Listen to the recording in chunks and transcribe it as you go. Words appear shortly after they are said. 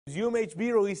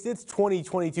UMHB released its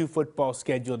 2022 football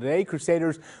schedule today.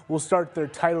 Crusaders will start their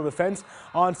title defense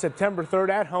on September 3rd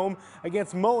at home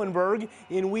against Muhlenberg.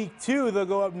 In week 2, they'll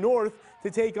go up north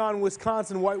to take on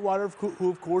Wisconsin Whitewater,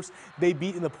 who of course they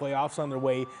beat in the playoffs on their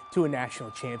way to a national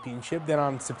championship. Then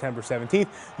on September 17th,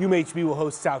 UMHB will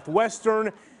host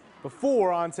Southwestern,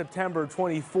 before on September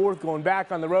 24th going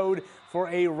back on the road for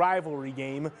a rivalry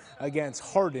game against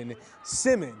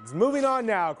Hardin-Simmons. Moving on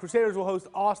now, Crusaders will host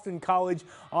Austin College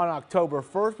on October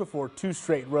 1st before 2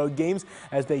 straight road games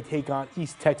as they take on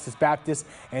East Texas Baptist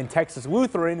and Texas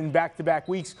Lutheran in back-to-back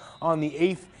weeks on the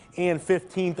 8th and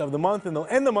 15th of the month, and they'll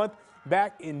end the month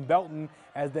back in Belton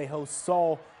as they host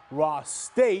Sul Ross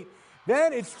State.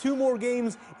 Then it's 2 more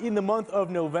games in the month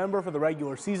of November for the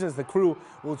regular season as the crew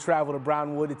will travel to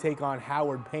Brownwood to take on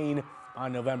Howard Payne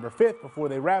on November 5th before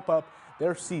they wrap up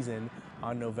their season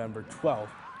on November 12th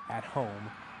at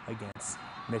home against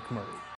McMurray.